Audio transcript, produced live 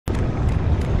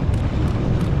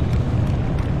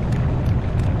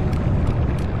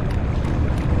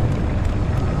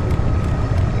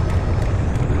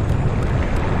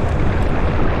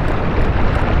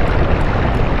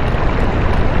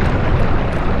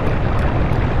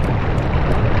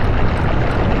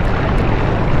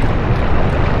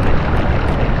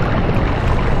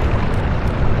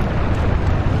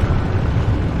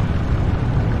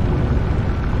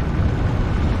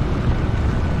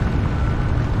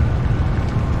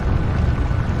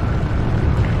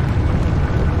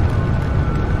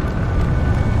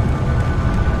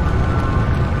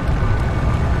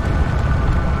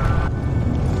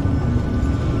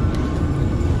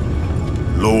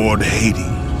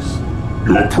Hades.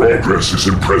 Your progress is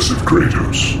impressive,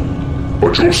 Kratos.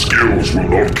 But your skills will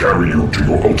not carry you to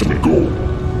your ultimate goal.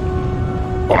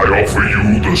 I offer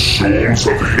you the souls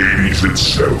of Hades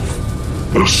itself.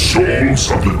 The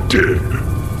souls of the dead,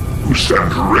 who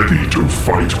stand ready to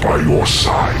fight by your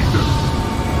side.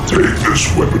 Take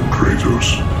this weapon,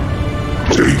 Kratos.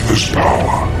 Take this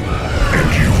power, and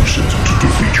use it to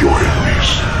defeat your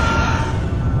enemies.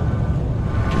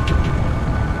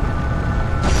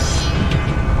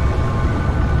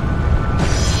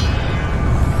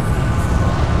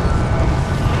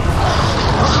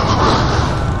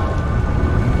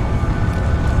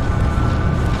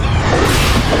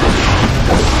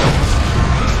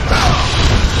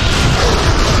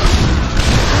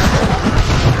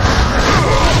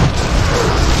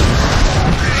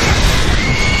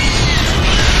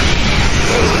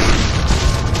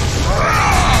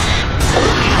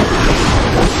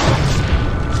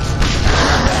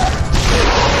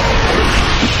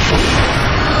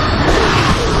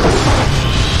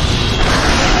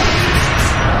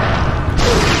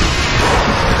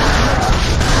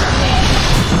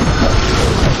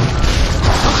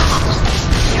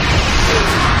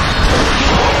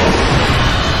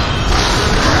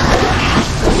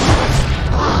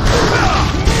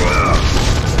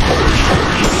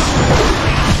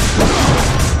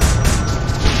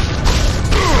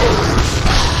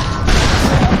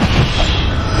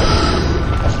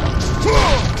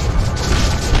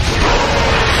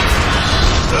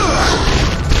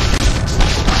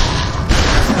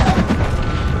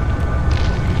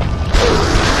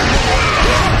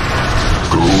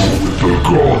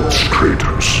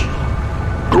 Kratos.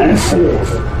 Go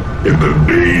forth in the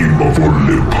name of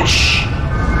Olympus.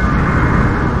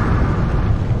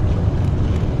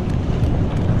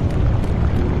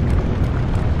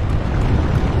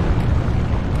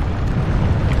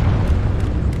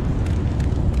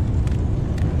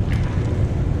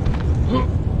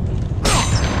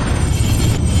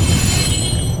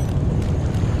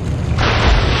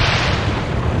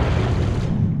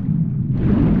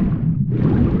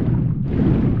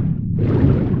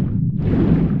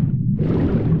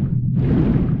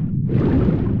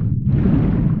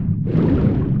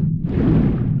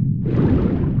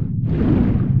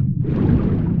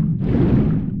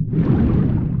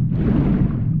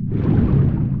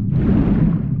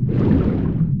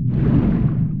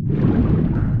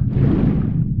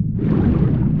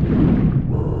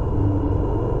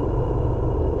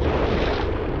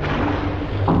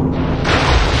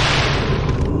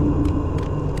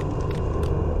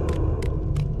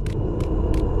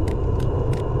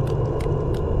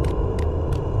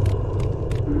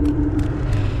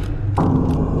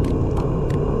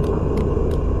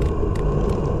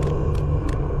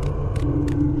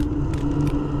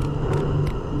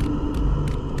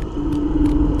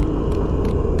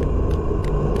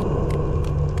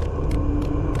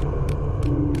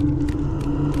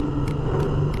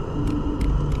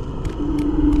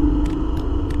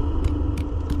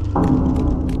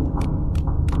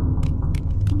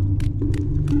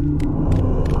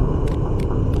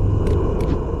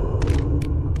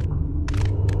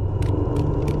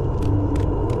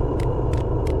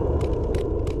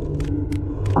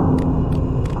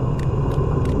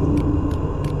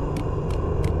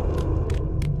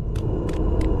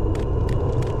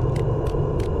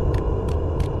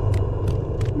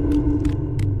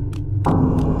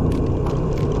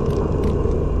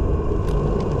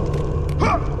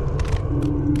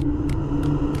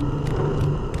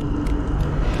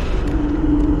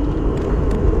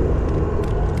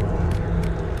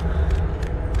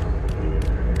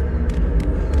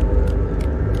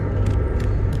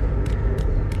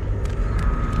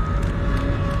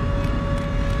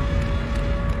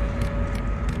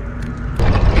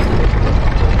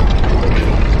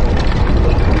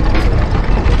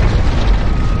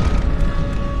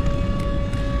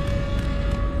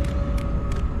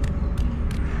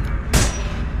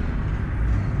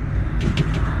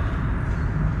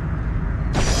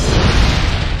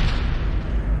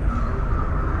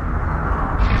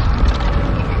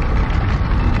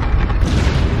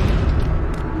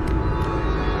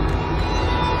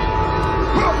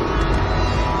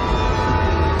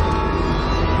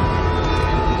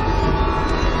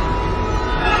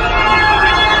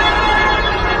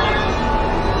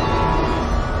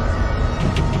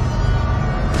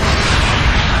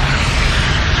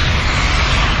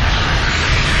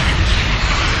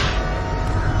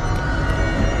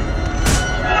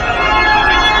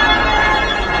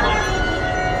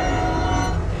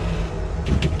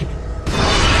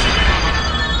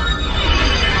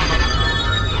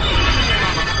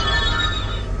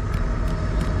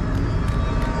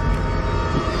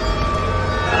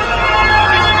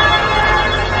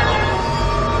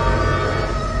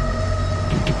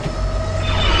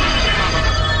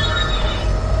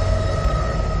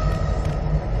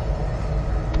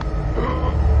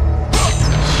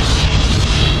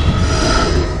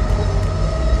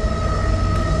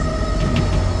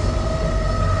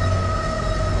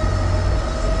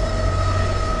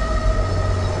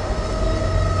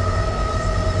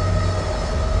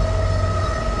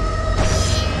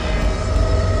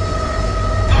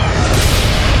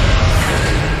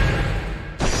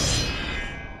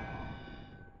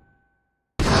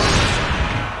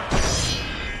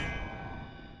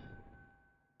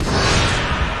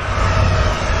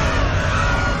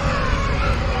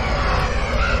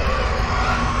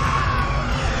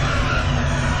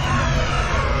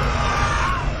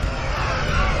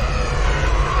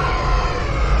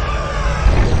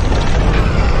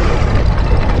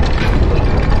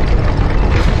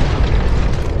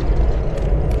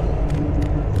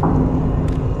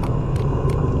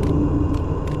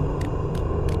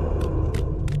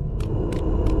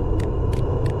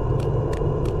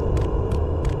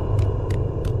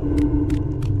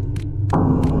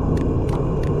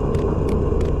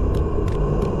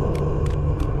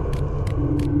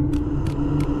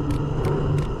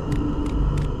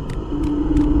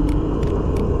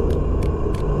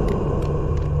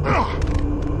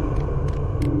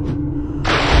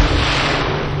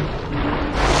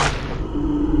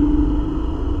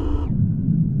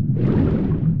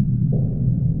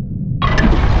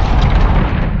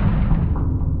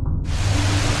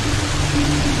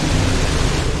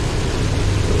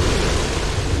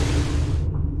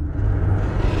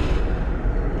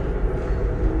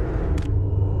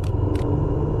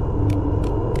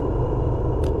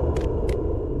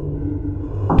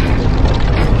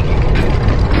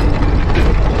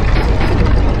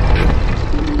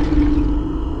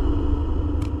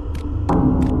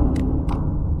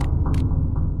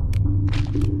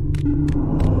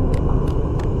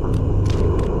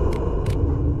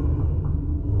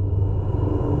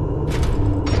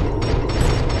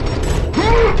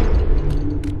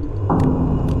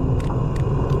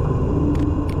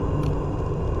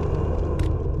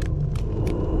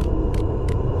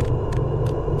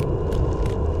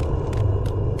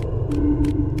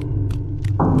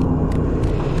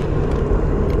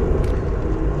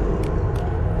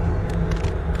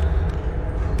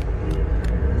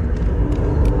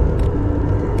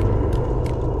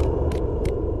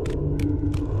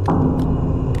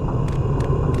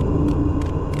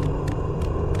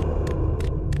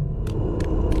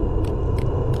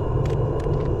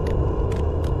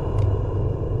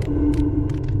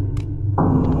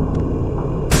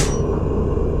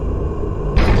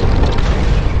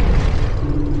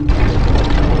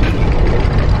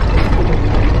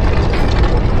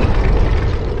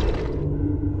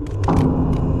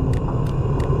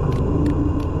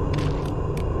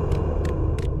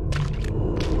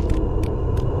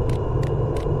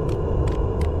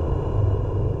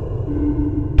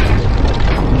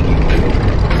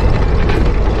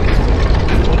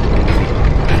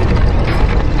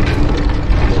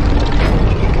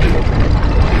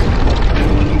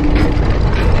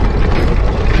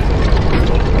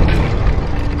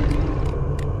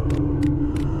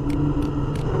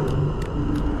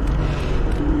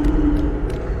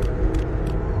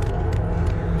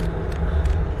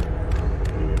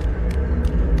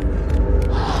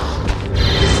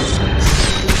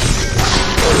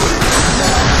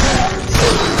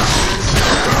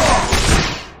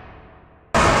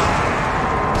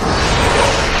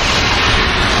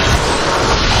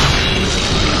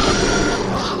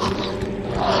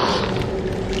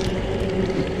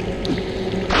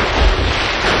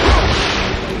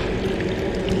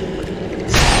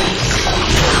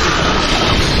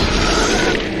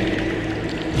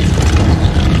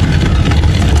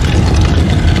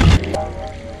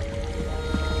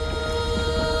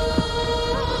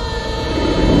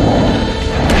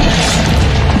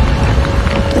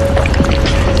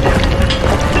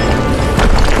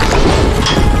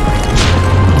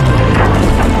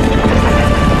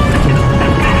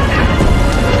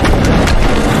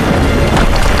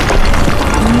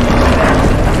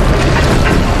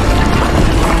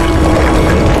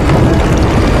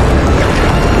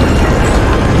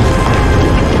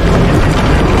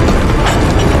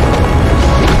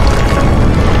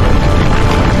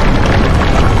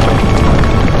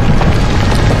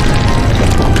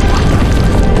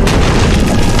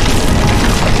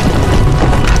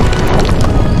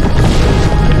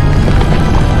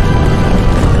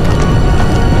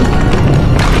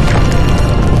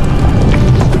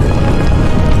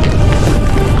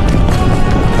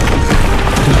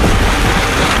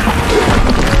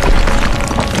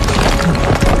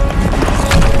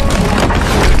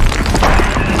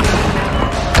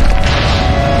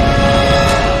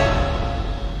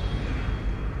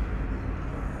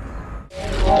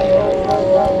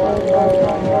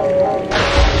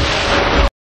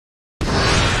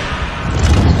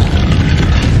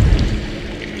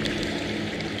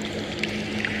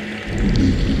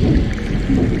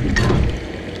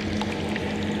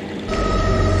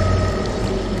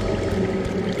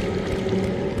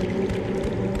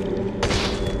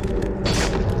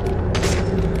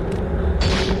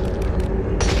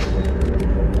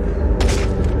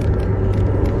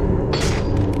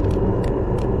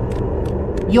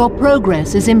 Your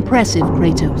progress is impressive,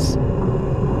 Kratos.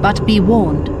 But be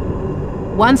warned.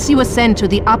 Once you ascend to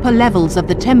the upper levels of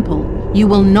the temple, you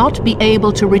will not be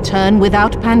able to return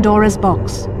without Pandora's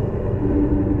box.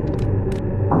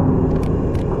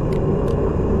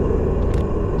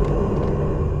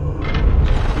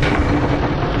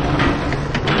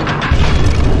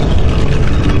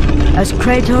 As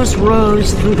Kratos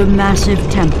rose through the massive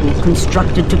temple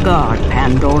constructed to guard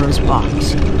Pandora's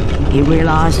box, he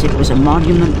realized it was a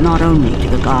monument not only to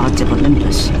the gods of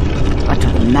Olympus, but to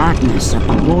the madness of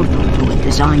the mortal who had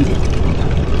designed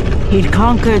it. He'd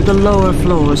conquered the lower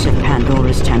floors of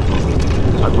Pandora's temple,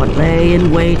 but what lay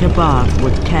in wait above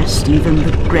would test even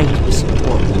the greatest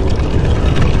warrior.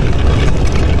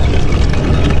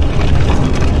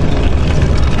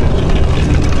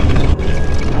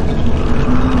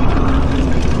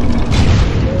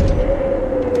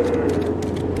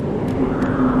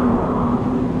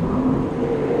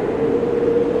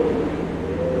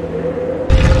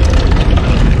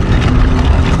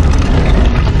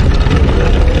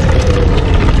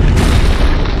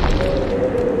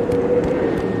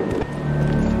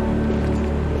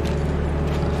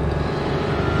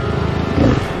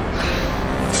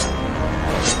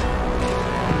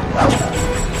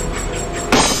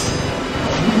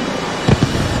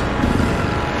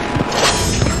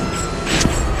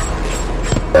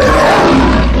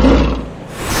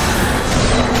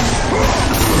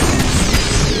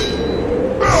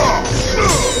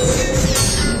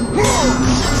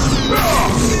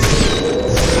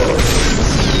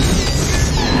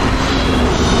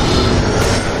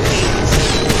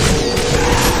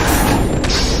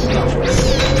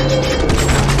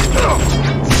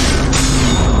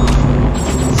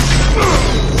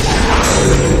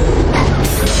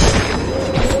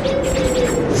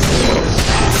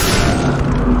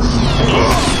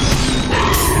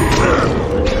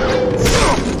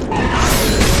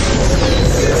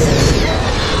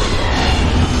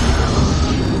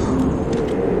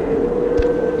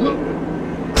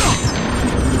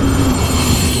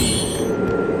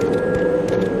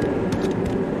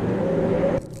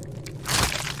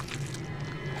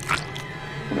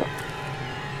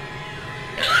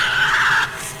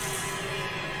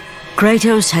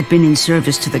 Kratos had been in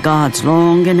service to the gods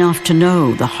long enough to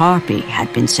know the Harpy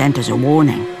had been sent as a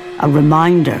warning, a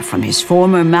reminder from his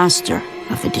former master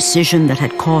of the decision that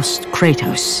had cost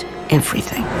Kratos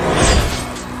everything.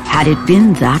 Had it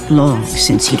been that long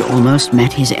since he'd almost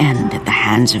met his end at the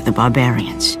hands of the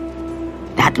barbarians?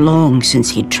 That long since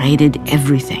he'd traded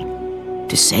everything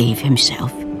to save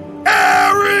himself?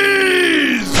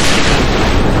 Ares!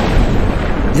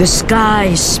 The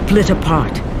sky split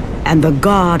apart, and the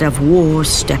god of war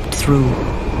stepped through.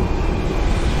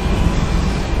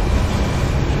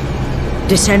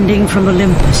 Descending from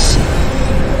Olympus,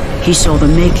 he saw the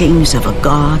makings of a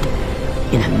god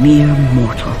in a mere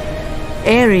mortal.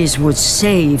 Ares would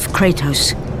save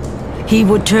Kratos. He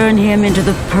would turn him into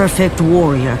the perfect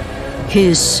warrior,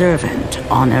 his servant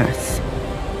on Earth.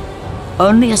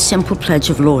 Only a simple pledge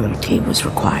of loyalty was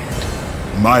required.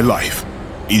 My life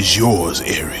is yours,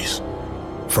 Ares.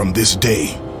 From this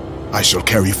day, I shall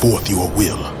carry forth your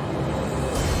will.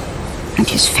 And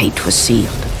his fate was sealed.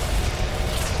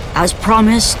 As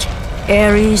promised,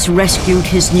 Ares rescued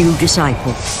his new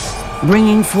disciple,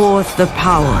 bringing forth the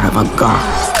power of a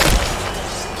god,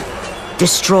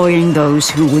 destroying those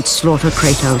who would slaughter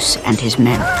Kratos and his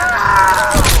men.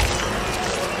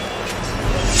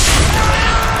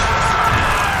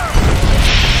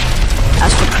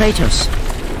 As for Kratos,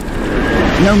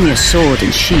 no mere sword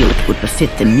and shield would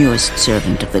befit the newest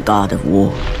servant of the god of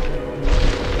war.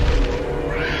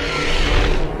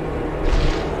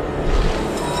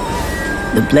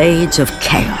 The blades of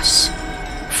chaos,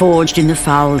 forged in the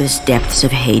foulest depths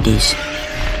of Hades.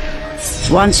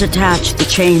 Once attached, the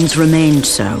chains remained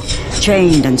so,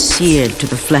 chained and seared to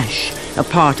the flesh, a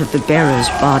part of the bearer's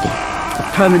body,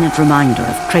 a permanent reminder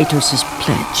of Kratos'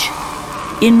 pledge.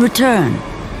 In return,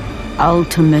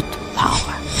 ultimate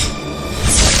power.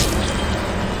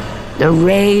 The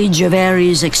rage of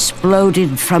Ares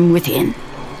exploded from within.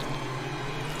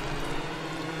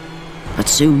 But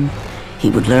soon, he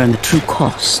would learn the true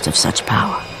cost of such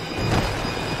power.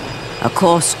 A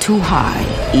cost too high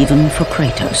even for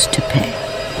Kratos to pay.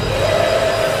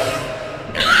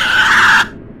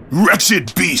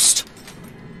 Wretched beast!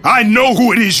 I know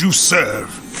who it is you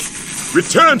serve!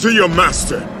 Return to your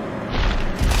master!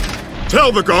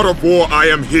 Tell the god of war I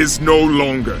am his no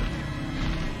longer.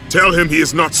 Tell him he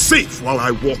is not safe while I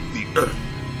walk the earth.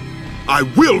 I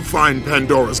will find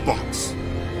Pandora's box.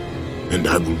 And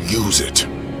I will use it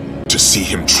to see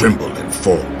him tremble and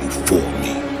fall before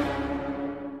me.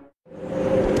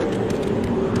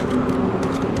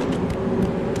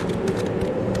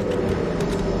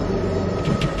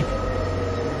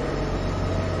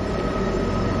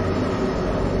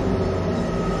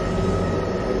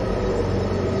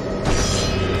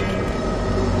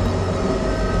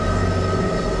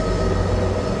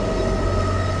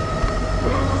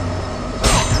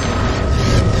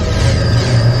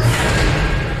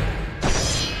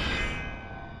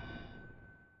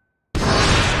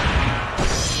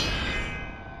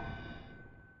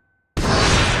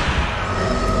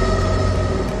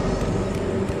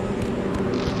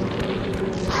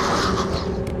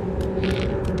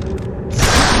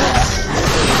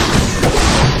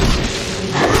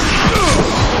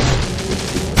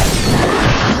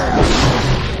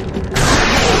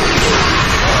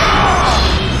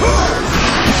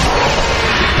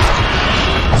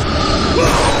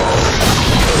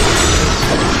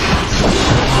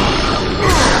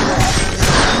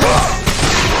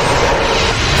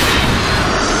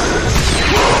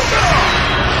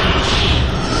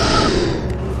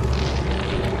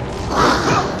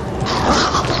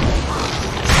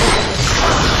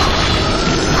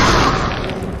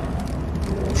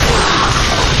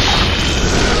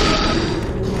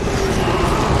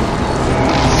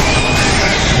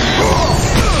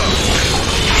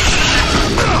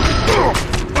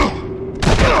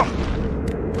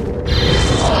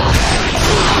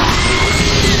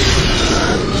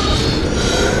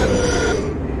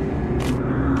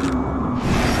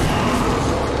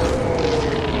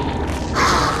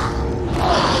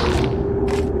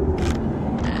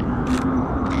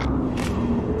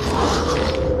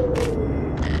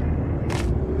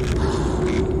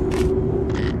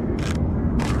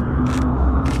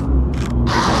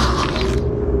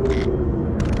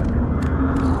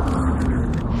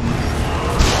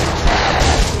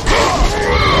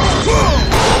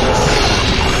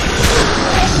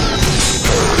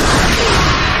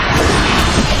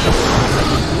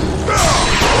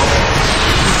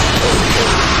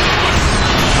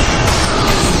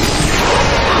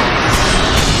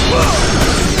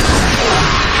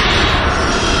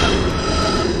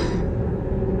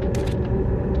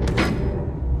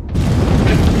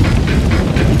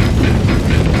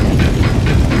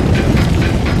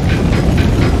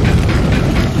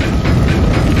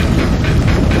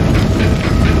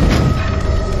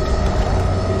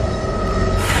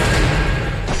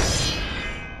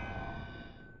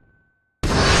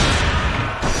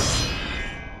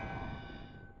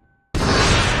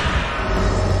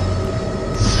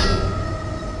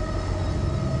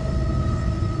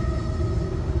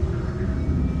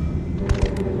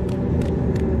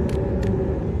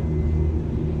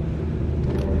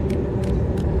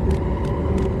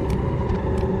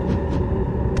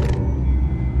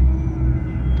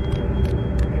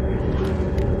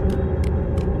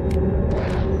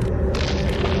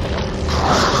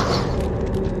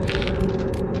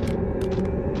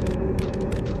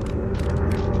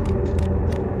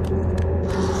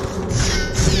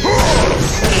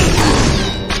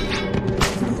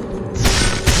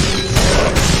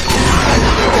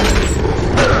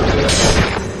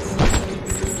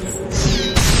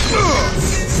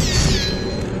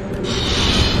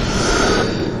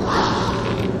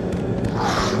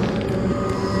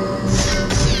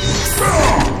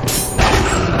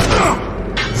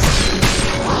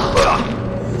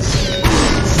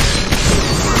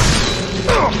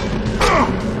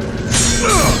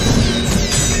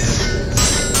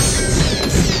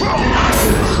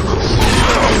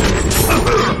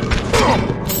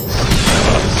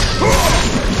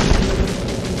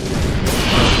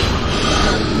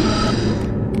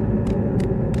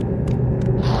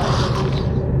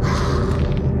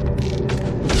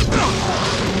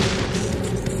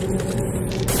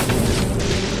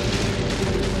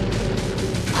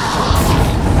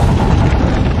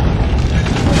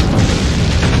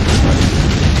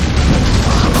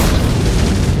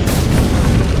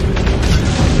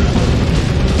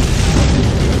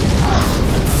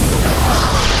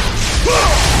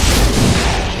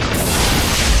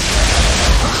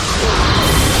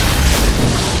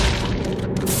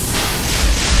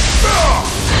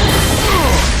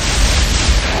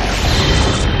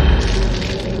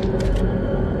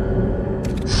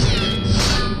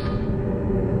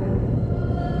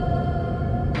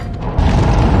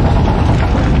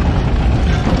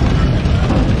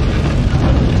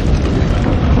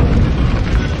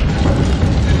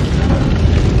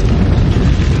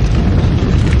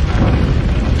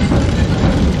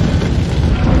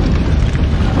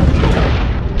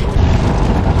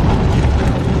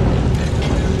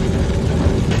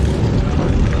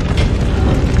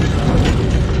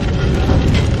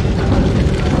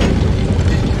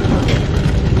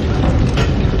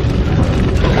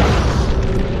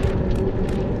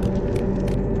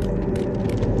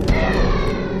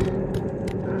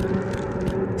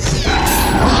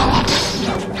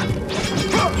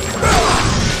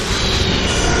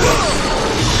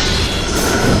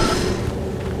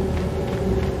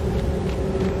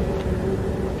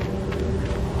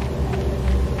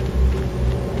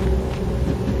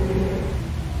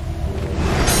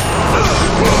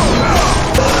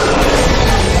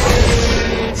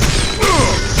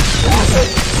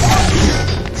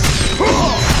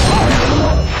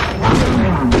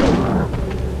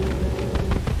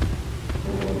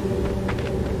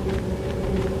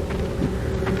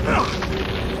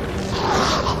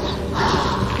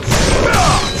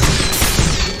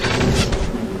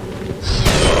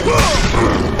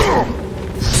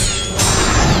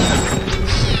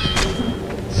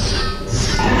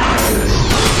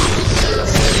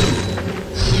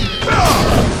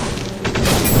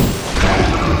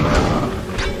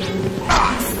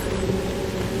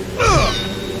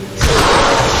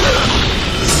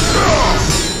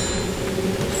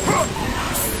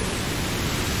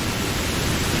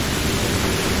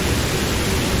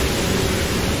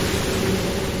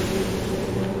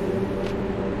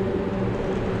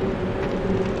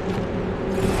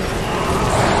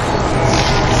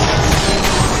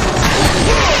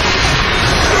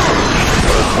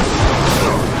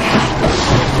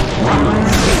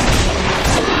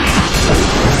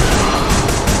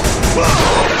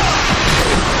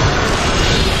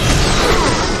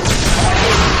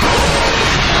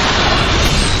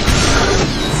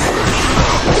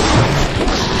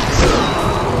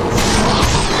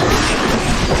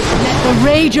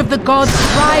 rage of the gods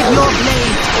drive your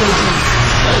blades, Kratos.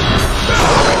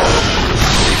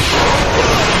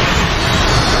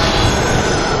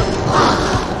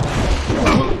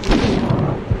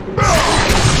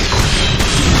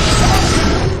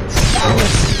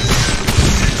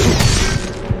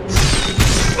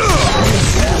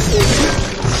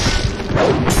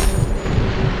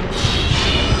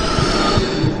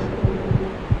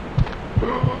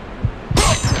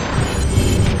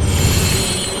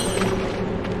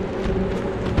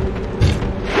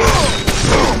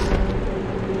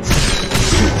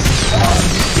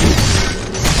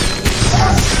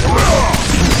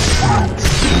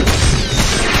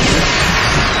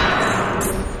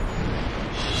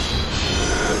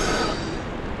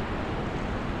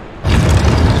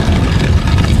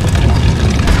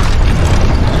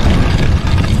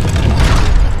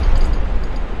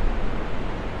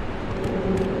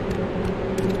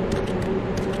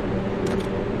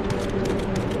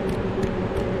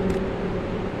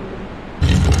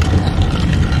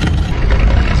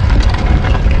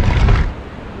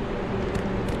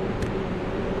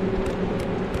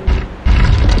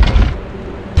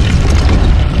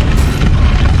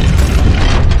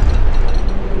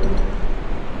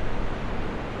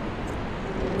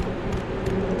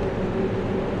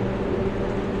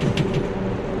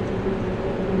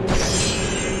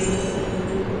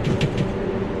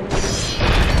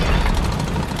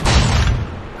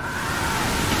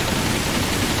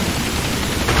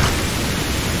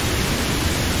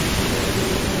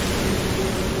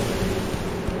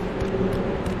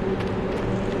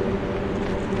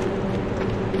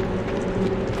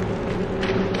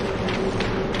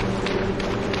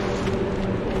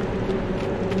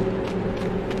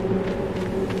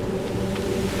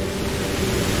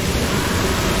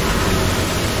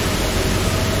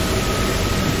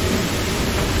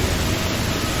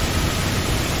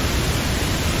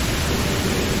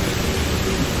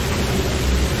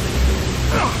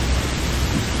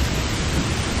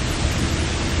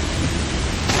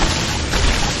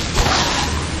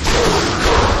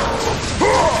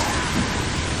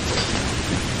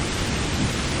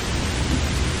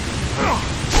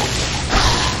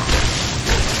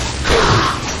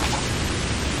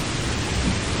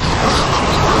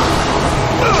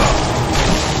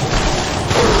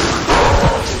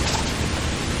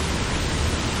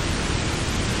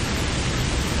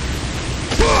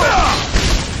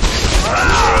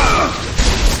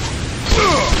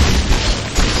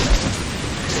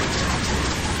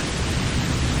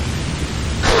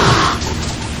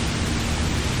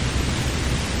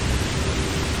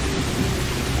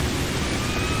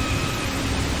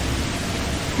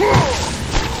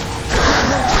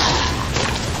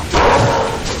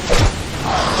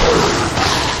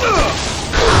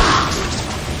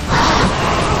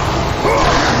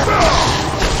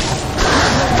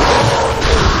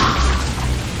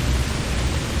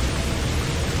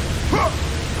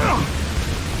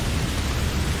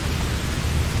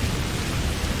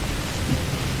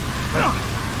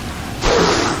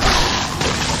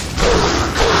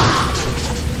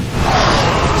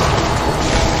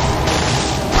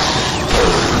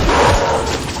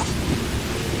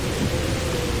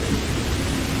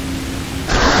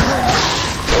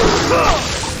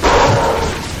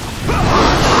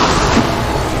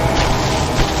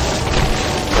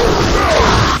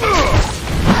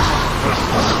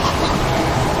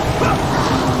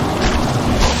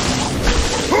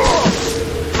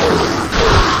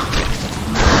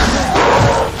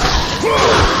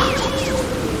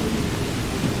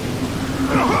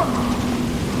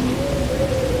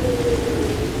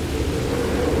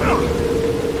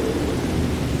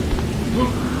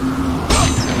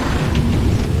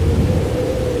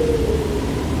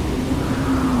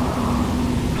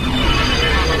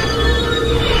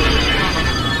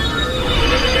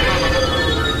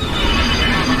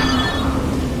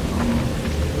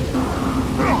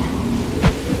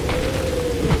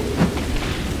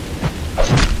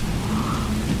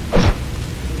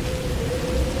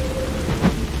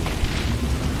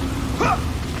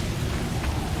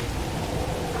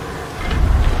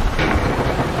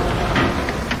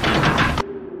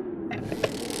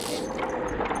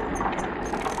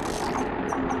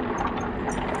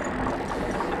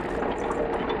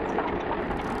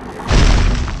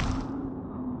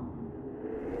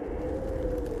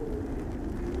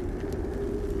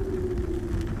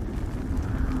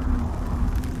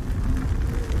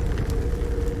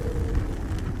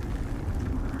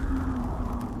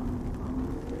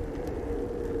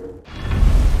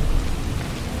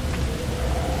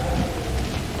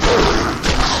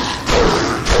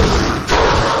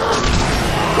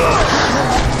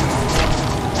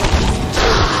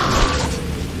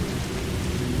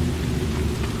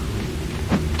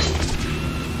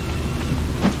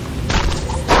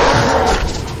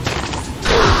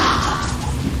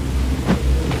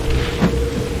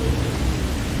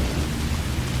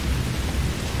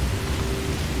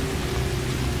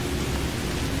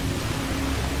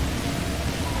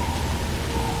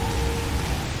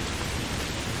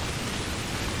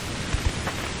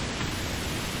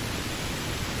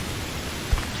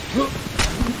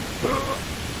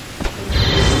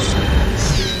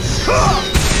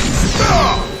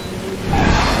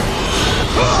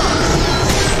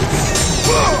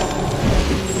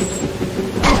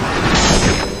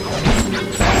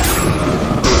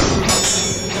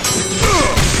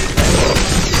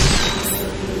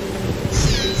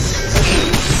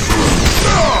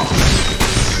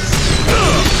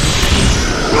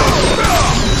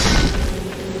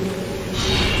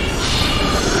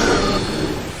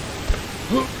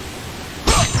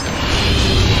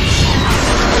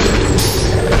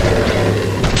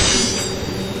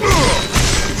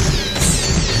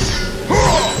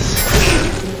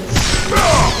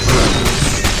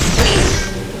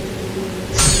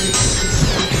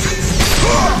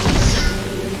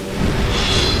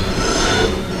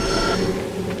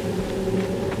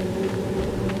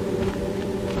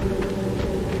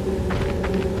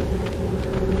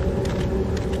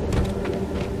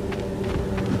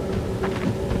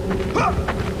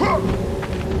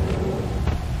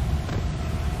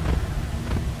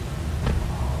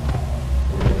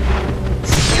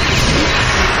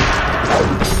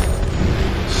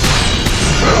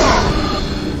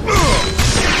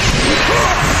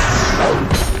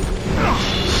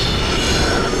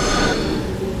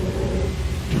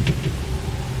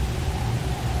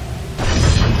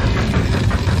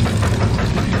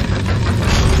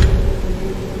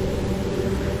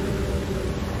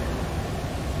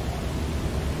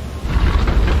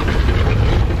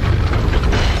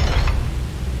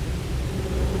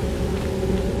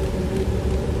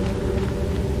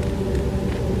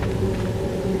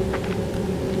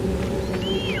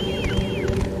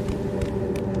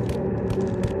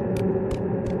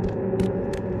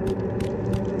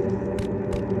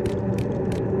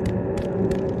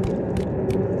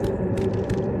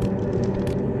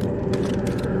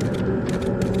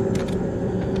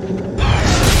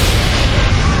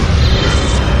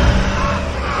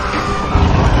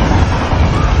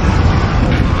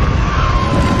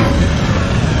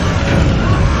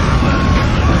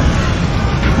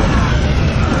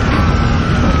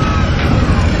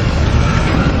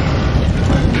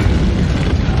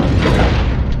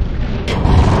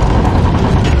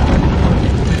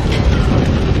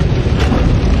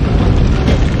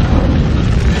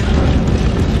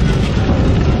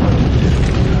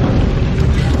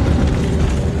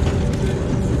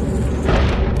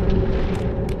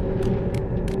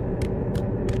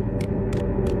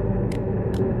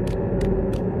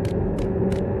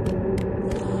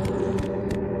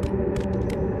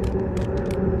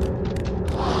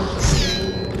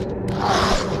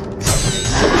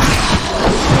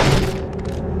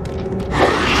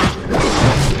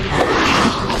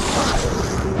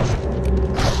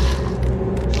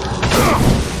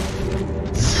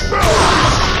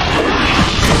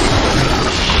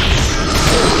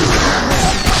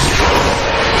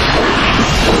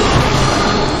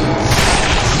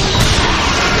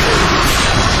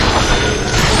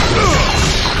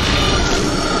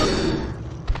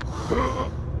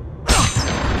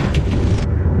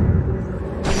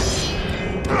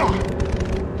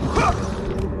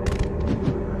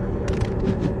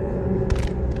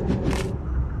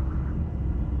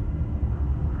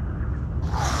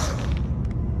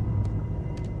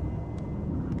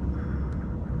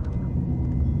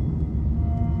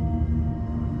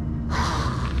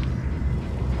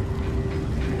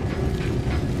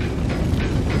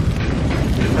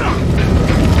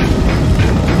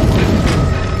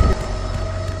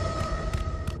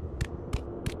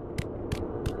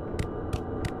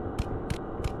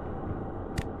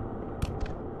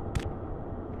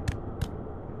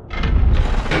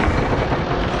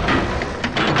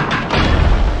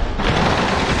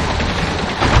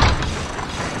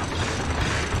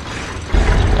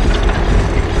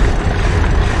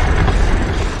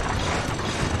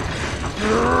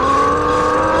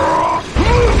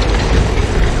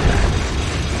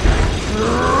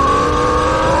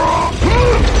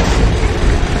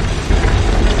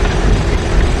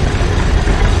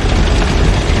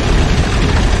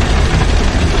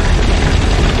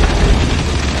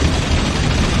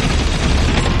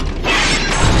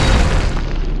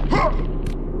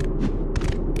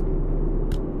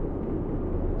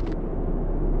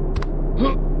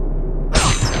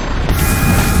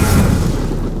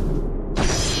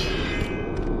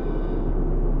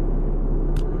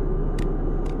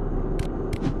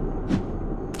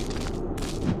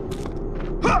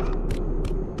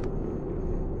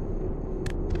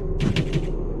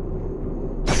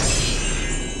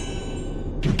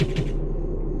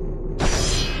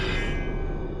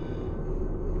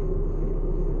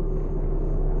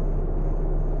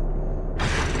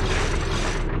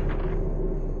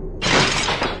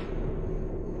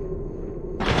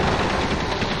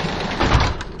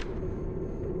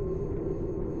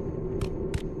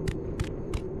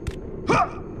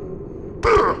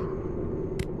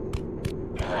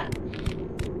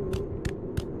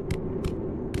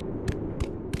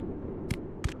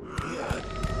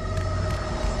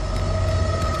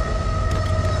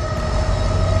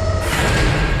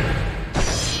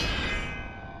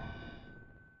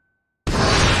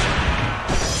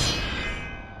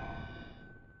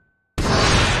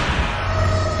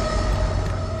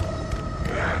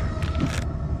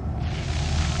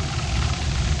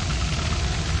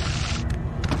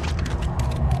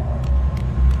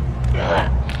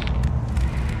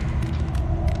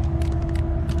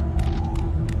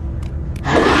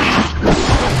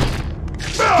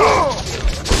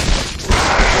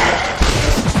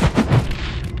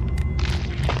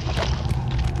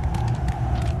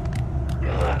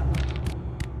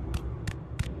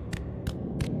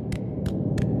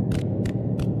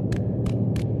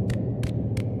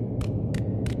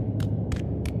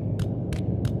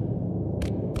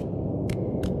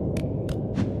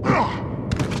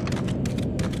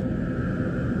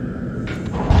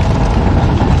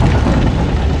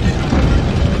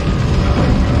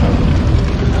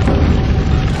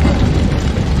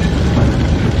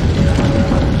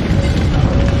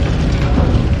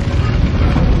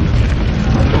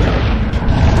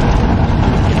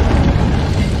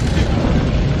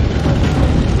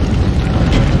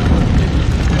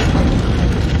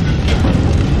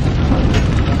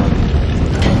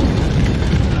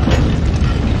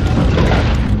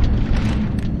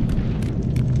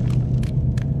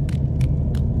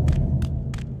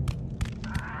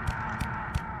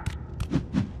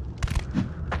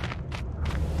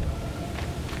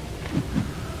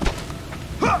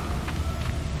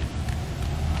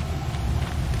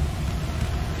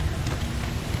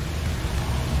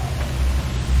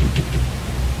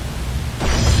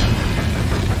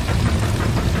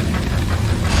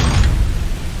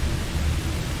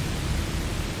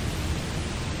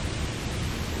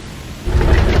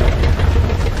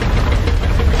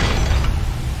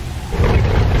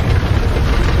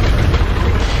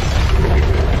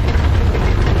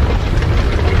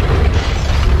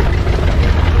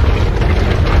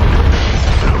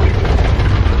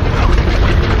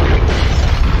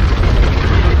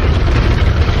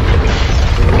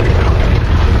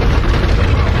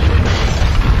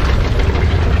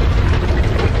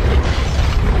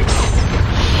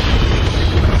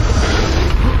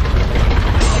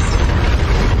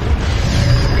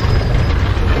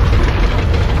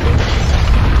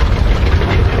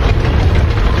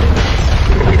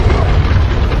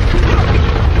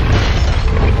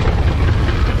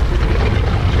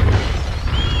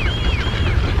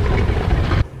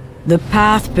 The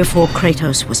path before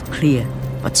Kratos was clear,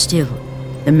 but still,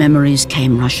 the memories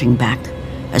came rushing back,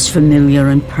 as familiar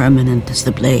and permanent as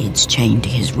the blades chained to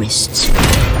his wrists.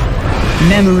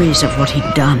 Memories of what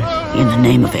he'd done in the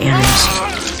name of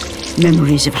Ares.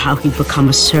 Memories of how he'd become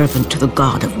a servant to the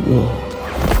god of war.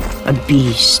 A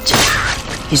beast,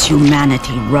 his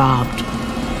humanity robbed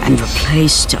and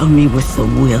replaced only with the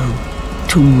will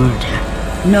to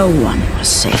murder. No one was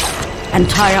safe.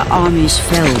 Entire armies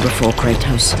fell before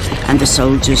Kratos and the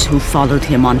soldiers who followed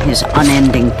him on his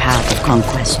unending path of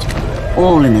conquest,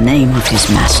 all in the name of his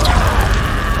master.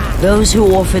 Those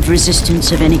who offered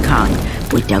resistance of any kind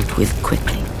were dealt with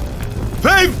quickly.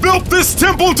 They've built this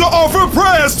temple to offer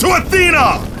prayers to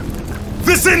Athena!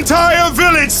 This entire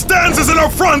village stands as an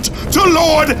affront to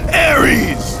Lord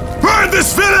Ares! Burn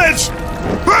this village!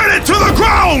 Burn it to the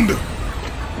ground!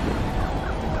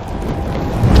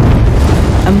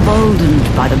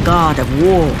 Emboldened by the god of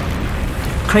war,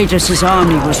 Kratos'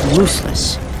 army was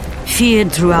ruthless,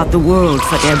 feared throughout the world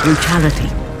for their brutality.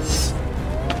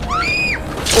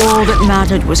 All that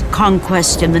mattered was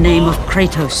conquest in the name of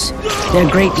Kratos, their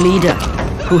great leader,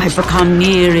 who had become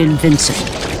near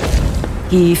invincible.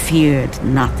 He feared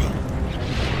nothing.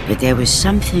 But there was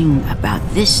something about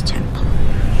this temple,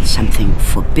 something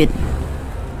forbidden.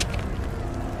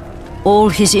 All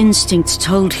his instincts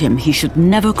told him he should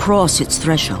never cross its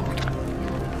threshold.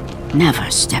 Never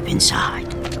step inside.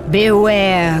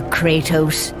 Beware,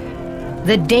 Kratos.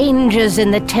 The dangers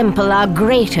in the temple are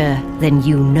greater than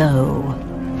you know.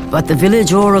 But the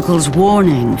village oracle's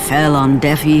warning fell on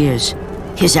deaf ears.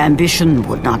 His ambition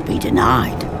would not be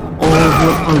denied. All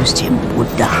who opposed him would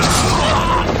die.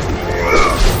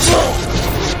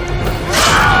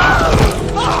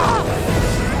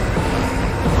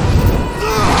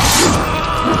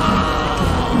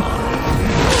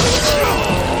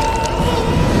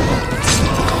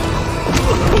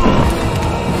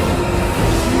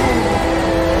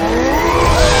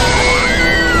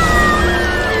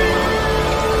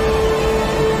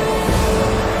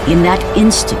 In that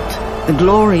instant, the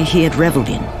glory he had reveled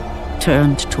in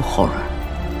turned to horror.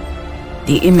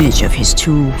 The image of his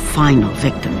two final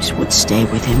victims would stay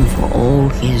with him for all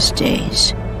his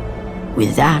days.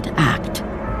 With that act,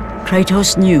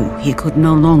 Kratos knew he could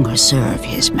no longer serve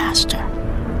his master.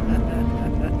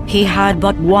 He had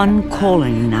but one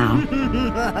calling now,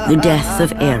 the death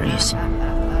of Ares.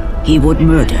 He would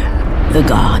murder the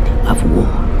god of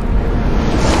war.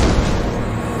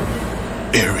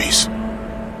 Ares,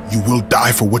 you will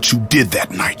die for what you did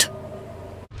that night.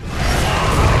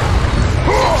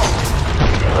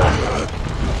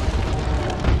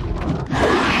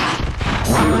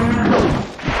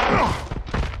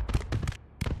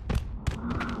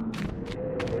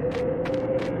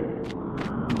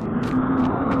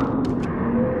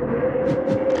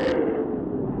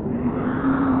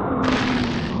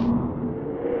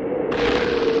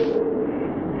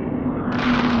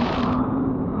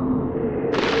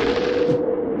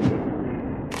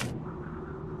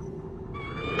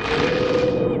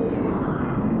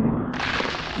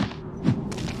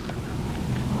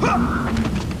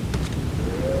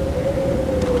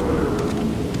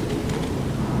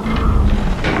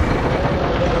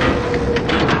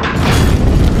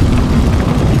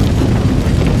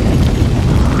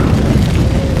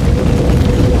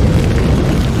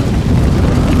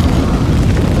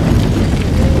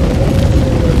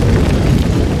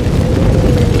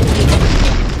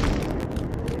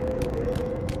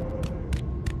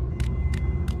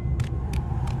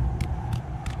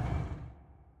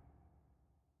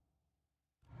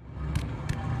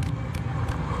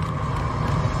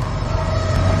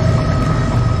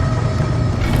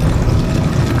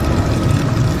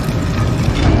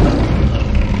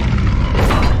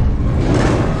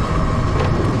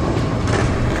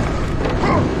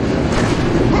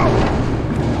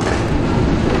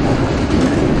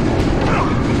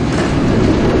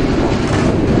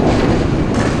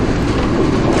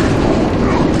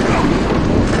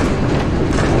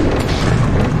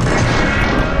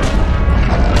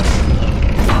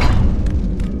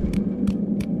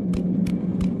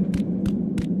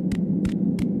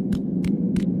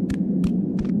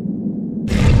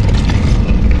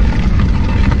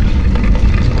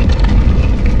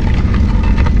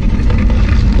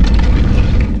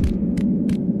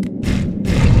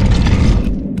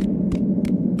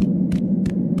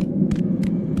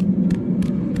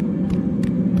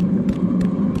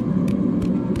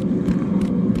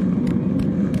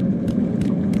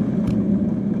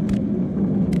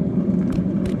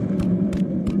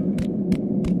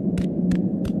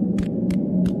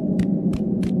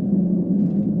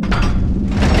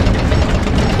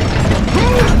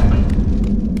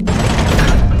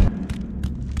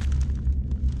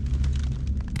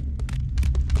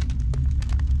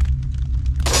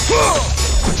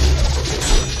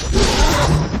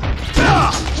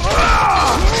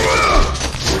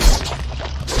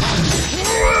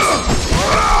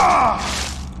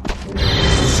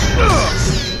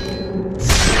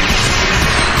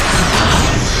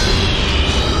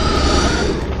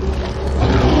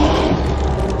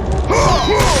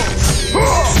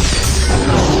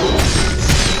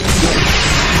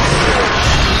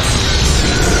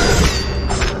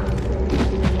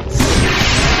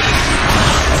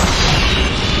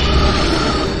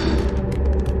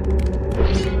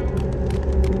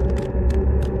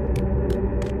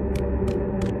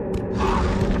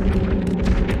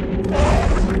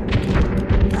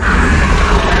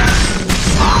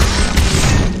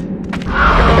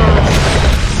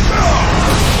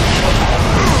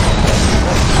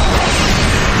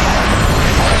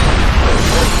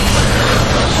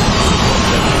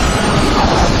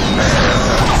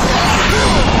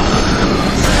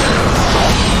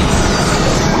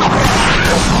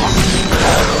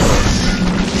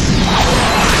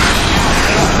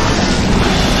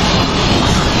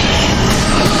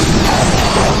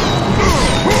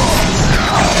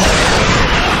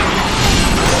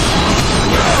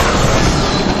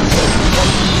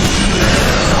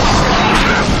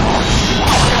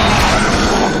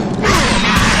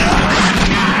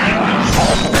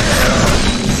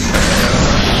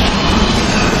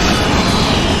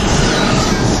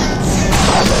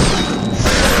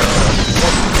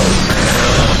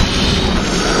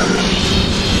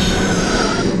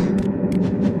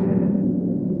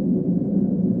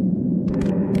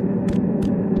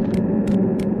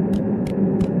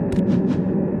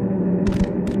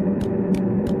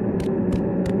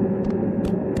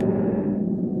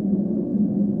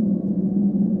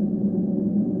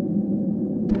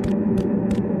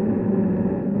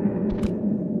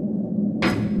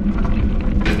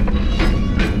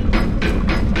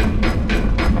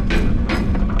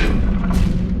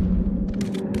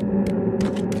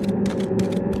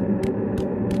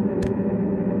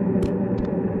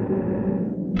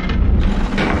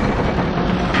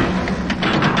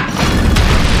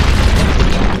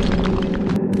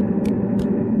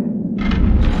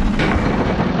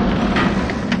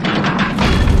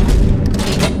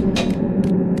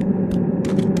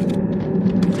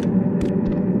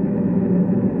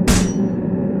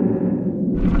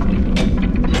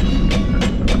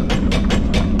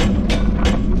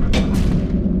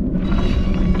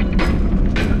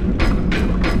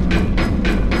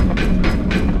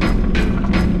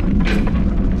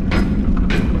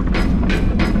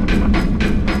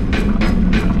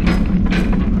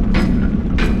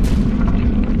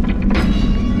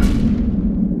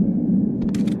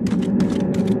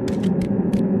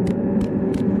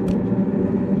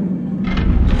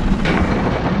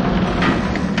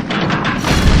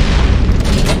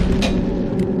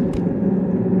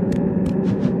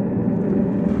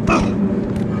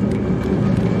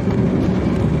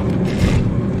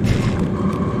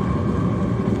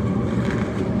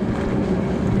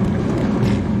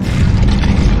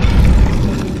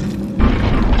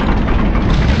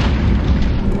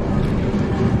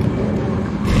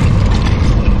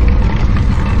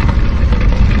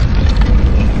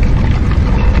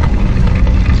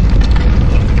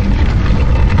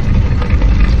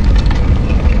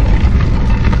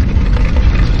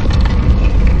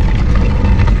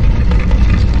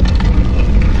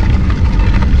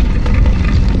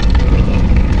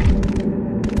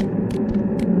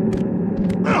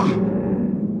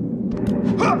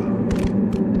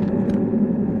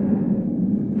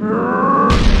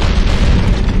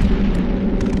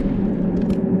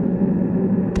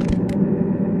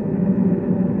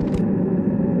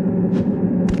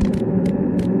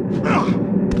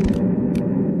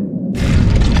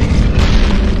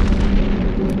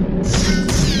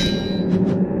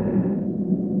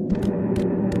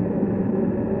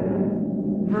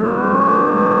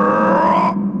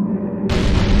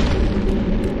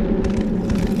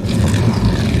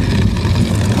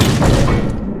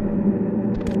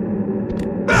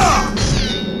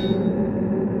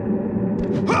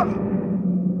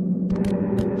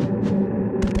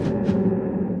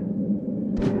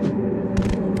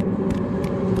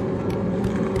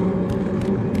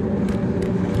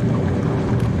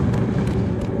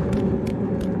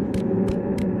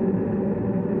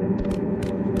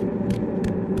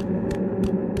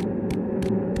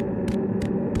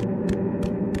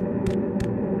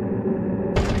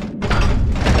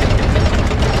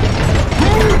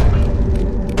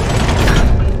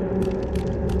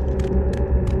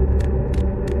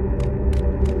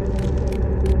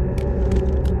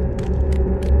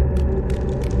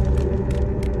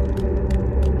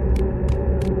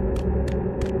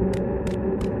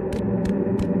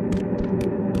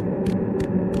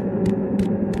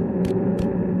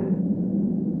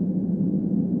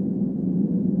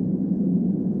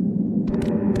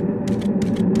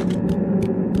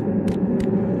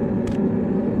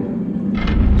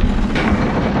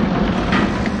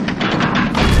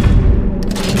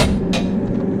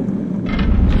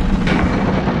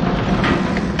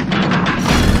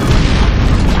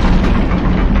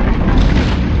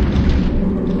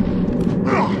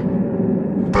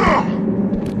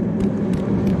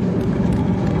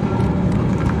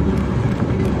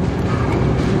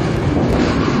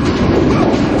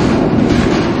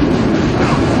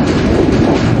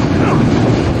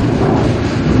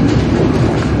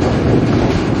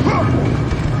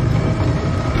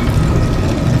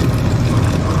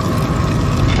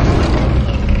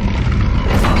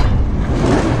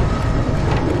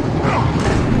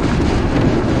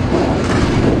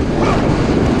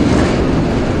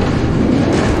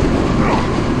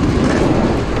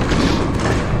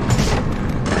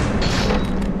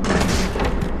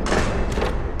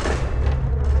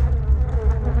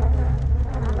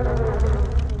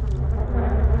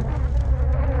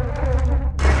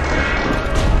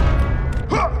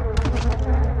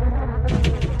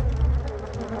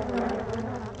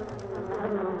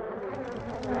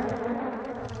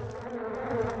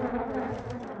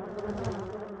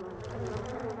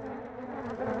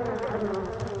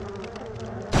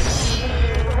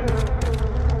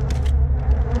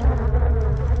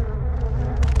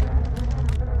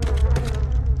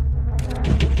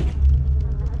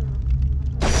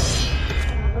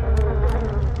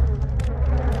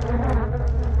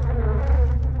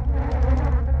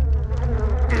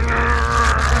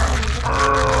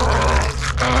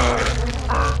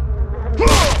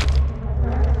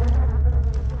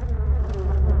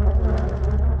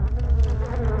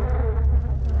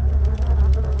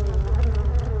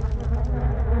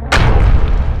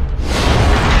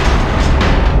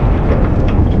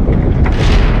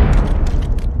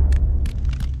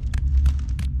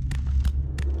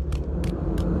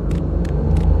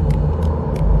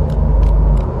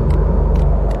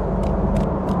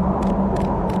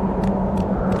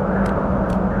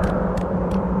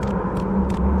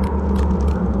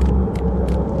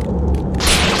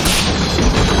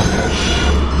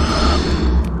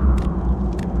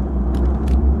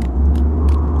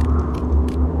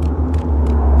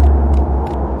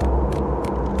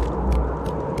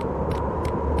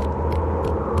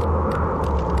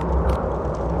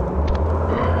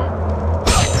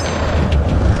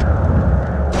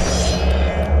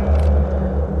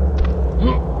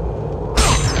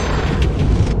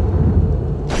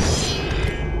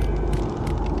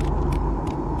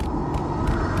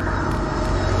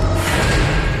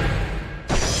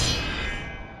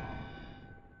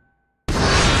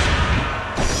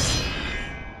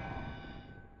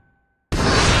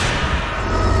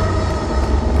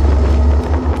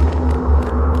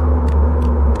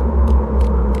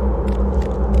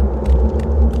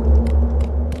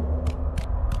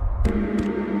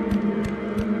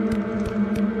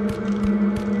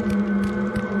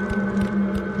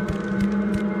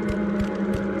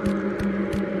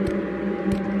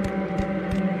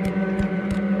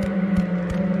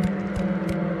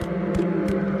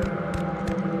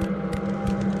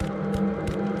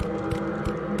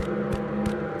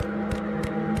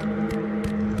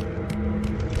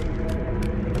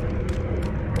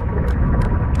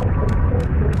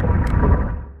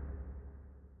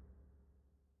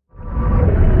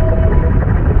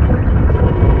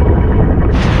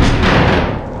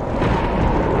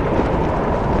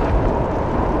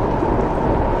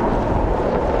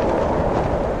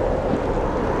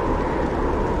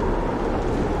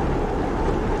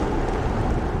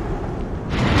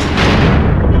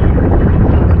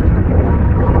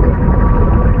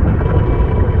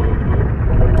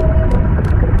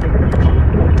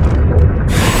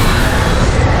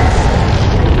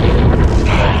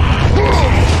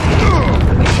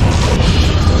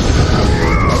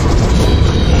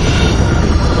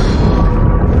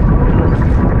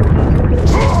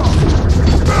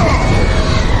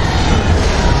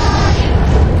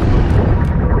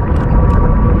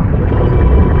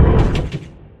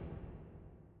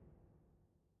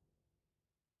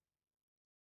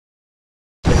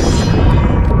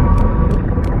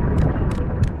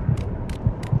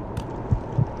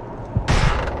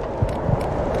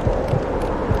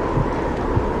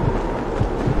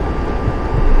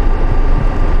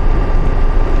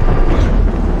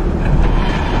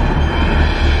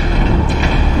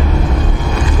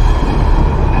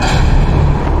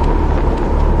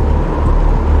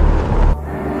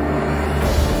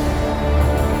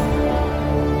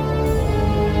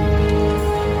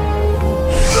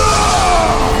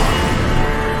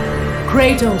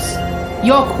 Kratos,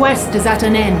 your quest is at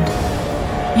an end.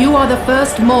 You are the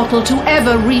first mortal to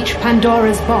ever reach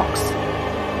Pandora's box.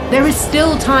 There is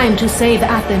still time to save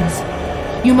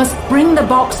Athens. You must bring the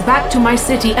box back to my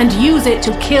city and use it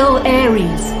to kill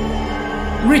Ares.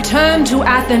 Return to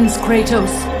Athens,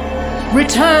 Kratos.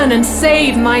 Return and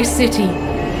save my city.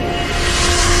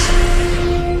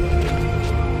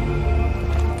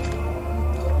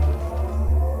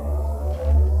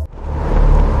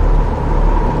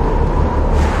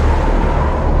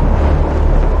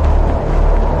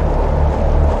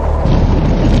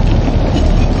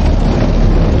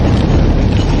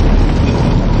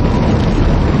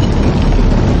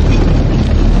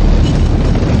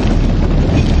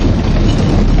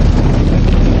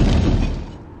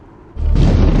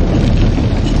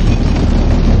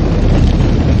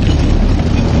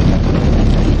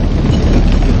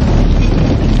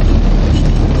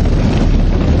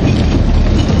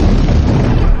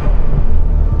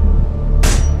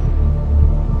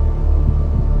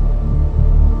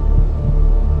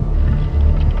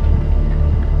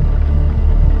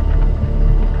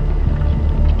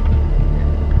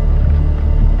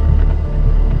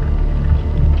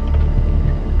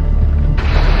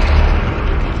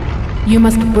 You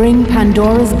must bring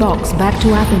Pandora's box back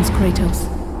to Athens,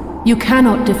 Kratos. You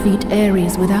cannot defeat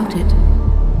Ares without it.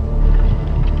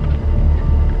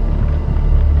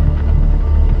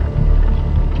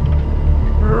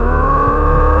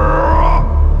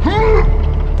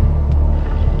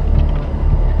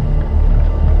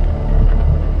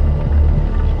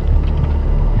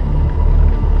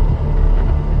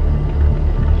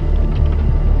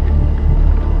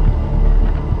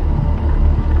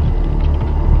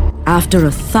 After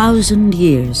 1,000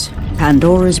 years,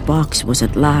 Pandora's box was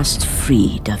at last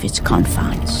freed of its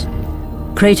confines.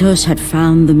 Kratos had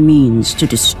found the means to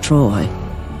destroy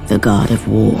the god of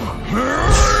war.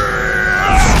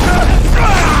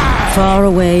 Far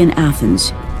away in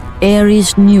Athens,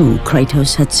 Ares knew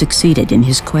Kratos had succeeded in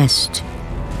his quest.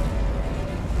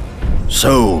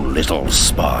 So, little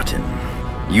Spartan,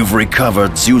 you've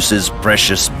recovered Zeus's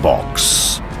precious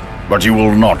box. But you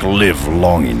will not live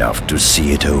long enough to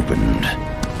see it opened.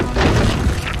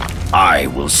 I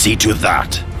will see to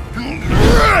that.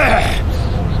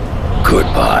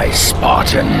 Goodbye,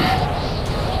 Spartan.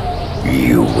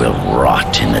 You will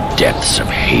rot in the depths of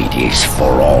Hades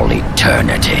for all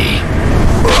eternity.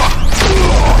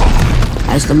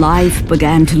 As the life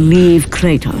began to leave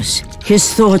Kratos,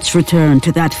 his thoughts returned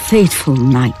to that fateful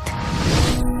night.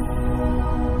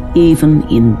 Even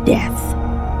in death,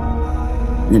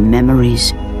 the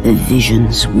memories, the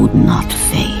visions would not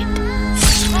fade.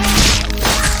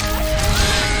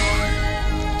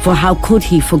 For how could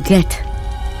he forget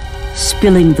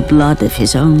spilling the blood of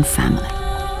his own family?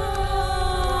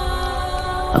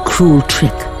 A cruel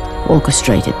trick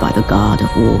orchestrated by the god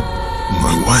of war.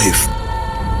 My wife,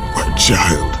 my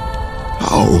child,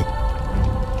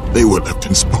 how? They were left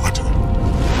in Sparta.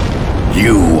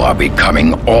 You are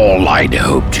becoming all I'd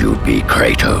hoped you'd be,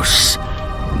 Kratos.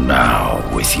 Now,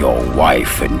 with your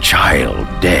wife and child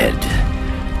dead,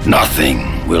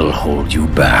 nothing will hold you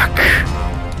back.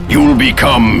 You'll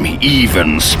become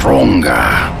even stronger.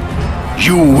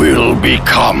 You will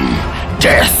become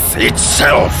death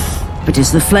itself. But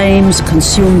as the flames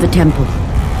consumed the temple,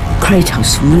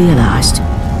 Kratos realized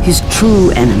his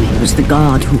true enemy was the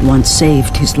god who once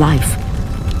saved his life.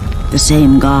 The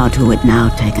same god who had now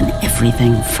taken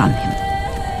everything from him.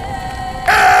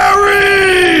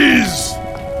 Ares!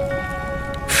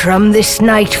 From this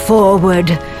night forward,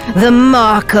 the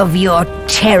mark of your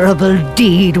terrible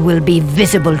deed will be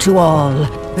visible to all.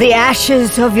 The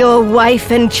ashes of your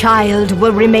wife and child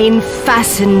will remain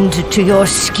fastened to your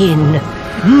skin,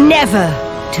 never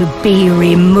to be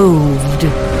removed.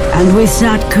 And with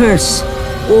that curse,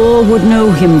 all would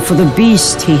know him for the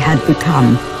beast he had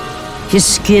become. His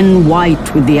skin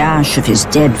white with the ash of his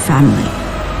dead family.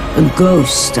 The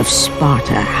ghost of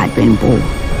Sparta had been born.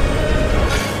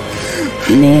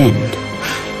 In the end,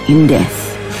 in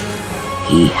death,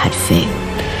 he had failed.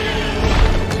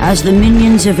 As the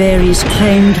minions of Ares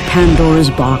claimed Pandora's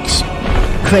box,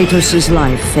 Kratos'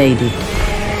 life faded,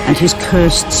 and his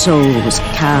cursed soul was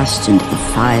cast into the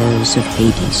fires of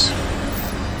Hades.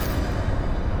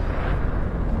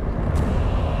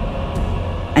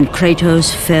 And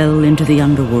Kratos fell into the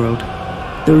underworld,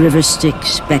 the river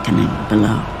Styx beckoning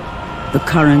below, the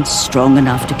currents strong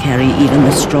enough to carry even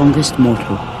the strongest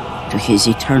mortal to his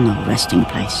eternal resting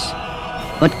place.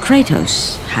 But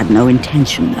Kratos had no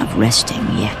intention of resting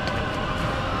yet.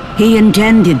 He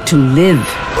intended to live,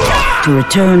 to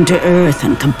return to Earth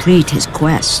and complete his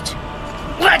quest.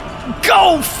 Let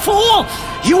Go, fool!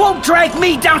 You won't drag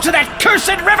me down to that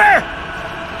cursed river!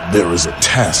 There is a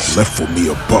task left for me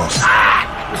above.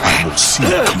 I will see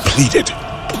it completed.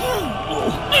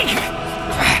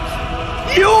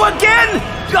 You again?